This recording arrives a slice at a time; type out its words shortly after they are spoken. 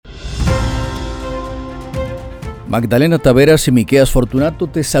Magdalena Taveras y Miqueas Fortunato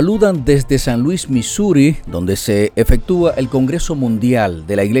te saludan desde San Luis, Missouri, donde se efectúa el Congreso Mundial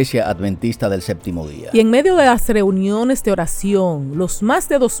de la Iglesia Adventista del Séptimo Día. Y en medio de las reuniones de oración, los más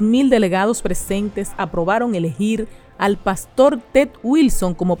de 2,000 delegados presentes aprobaron elegir al pastor Ted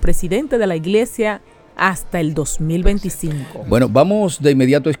Wilson como presidente de la Iglesia hasta el 2025. Bueno, vamos de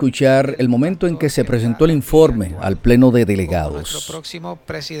inmediato a escuchar el momento en que se presentó el informe al Pleno de Delegados. Nuestro próximo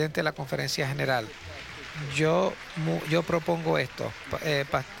presidente de la Conferencia General. Yo propongo esto.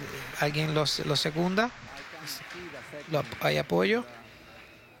 ¿Alguien lo secunda? ¿Hay apoyo?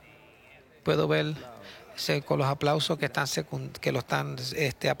 Puedo ver con los aplausos que lo están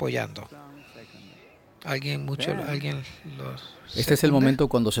apoyando. Este es el momento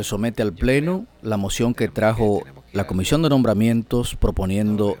cuando se somete al Pleno la moción que trajo la Comisión de Nombramientos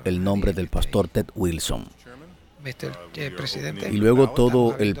proponiendo el nombre del pastor Ted Wilson. Presidente. Y luego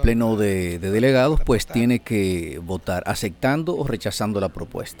todo el Pleno de delegados pues tiene que votar aceptando o rechazando la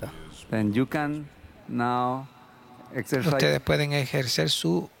propuesta. Ustedes pueden ejercer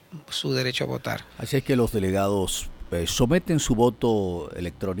su derecho a votar. Así es que los delegados someten su voto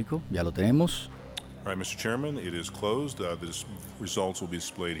electrónico, ya lo tenemos. All right, Mr. Chairman, it is closed. The results will be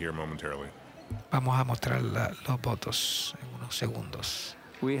displayed here momentarily. Vamos a mostrar los votos en unos segundos.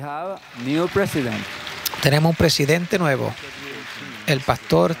 We have new president. Tenemos un presidente nuevo, el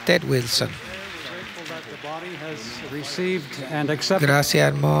pastor Ted Wilson.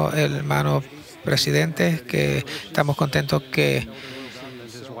 Gracias, hermano presidente, que estamos contentos que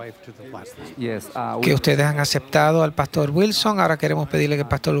ustedes han aceptado al pastor Wilson. Ahora queremos pedirle que el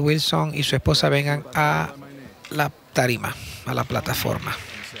pastor Wilson y su esposa vengan a la tarima, a la plataforma.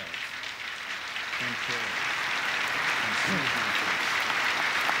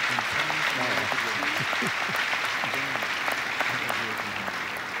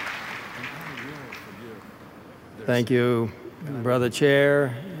 Thank you, Brother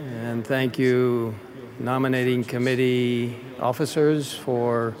Chair, and thank you, nominating committee officers,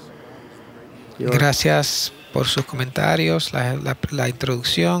 for your... Gracias por sus comentarios, la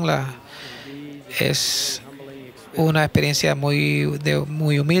introducción. Es una experiencia muy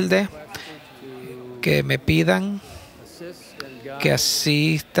humilde que me pidan que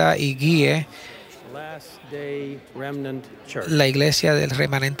asista y guíe la iglesia del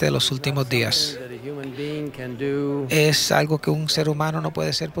remanente de los últimos días. Es algo que un ser humano no puede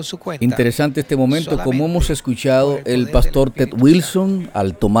hacer por su cuenta. Interesante este momento. Como hemos escuchado, el pastor Ted Wilson,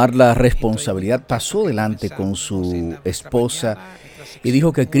 al tomar la responsabilidad, pasó delante con su esposa y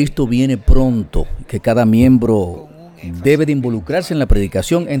dijo que Cristo viene pronto, que cada miembro debe de involucrarse en la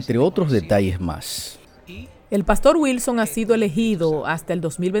predicación, entre otros detalles más. El pastor Wilson ha sido elegido hasta el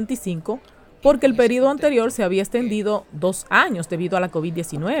 2025 porque el periodo anterior se había extendido 2 años debido a la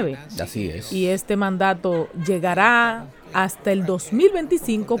COVID-19. Así es. Y este mandato llegará hasta el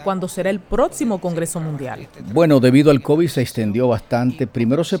 2025, cuando será el próximo Congreso Mundial. Bueno, debido al COVID se extendió bastante.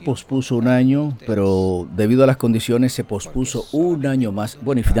 Primero se pospuso 1 año, pero debido a las condiciones se pospuso 1 año más.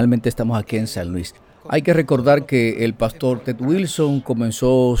 Bueno, y finalmente estamos aquí en San Luis. Hay que recordar que el pastor Ted Wilson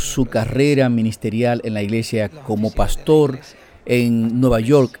comenzó su carrera ministerial en la iglesia como pastor en Nueva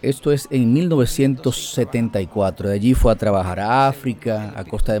York. Esto es en 1974. De allí fue a trabajar a África, a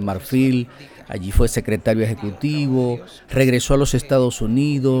Costa de Marfil. Allí fue secretario ejecutivo, regresó a los Estados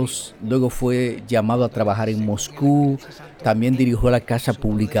Unidos, luego fue llamado a trabajar en Moscú, también dirigió la casa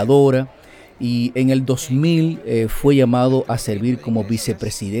publicadora y en el 2000 fue llamado a servir como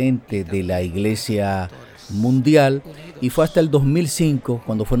vicepresidente de la Iglesia Mundial y fue hasta el 2005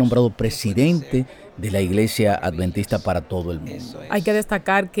 cuando fue nombrado presidente de la Iglesia Adventista para todo el mundo. Hay que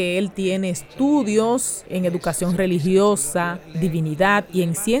destacar que él tiene estudios en educación religiosa, divinidad y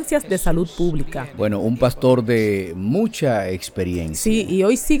en ciencias de salud pública. Bueno, un pastor de mucha experiencia. Sí, y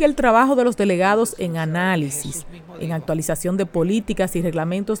hoy sigue el trabajo de los delegados en análisis, en actualización de políticas y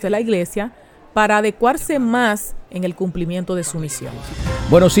reglamentos de la Iglesia para adecuarse más en el cumplimiento de su misión.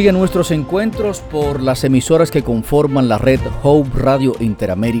 Bueno, siguen nuestros encuentros por las emisoras que conforman la red Hope Radio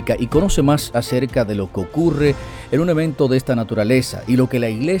Interamérica y conoce más acerca de lo que ocurre en un evento de esta naturaleza y lo que la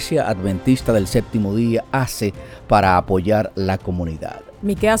Iglesia Adventista del Séptimo Día hace para apoyar la comunidad.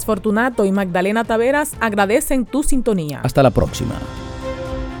 Miqueas Fortunato y Magdalena Taveras agradecen tu sintonía. Hasta la próxima.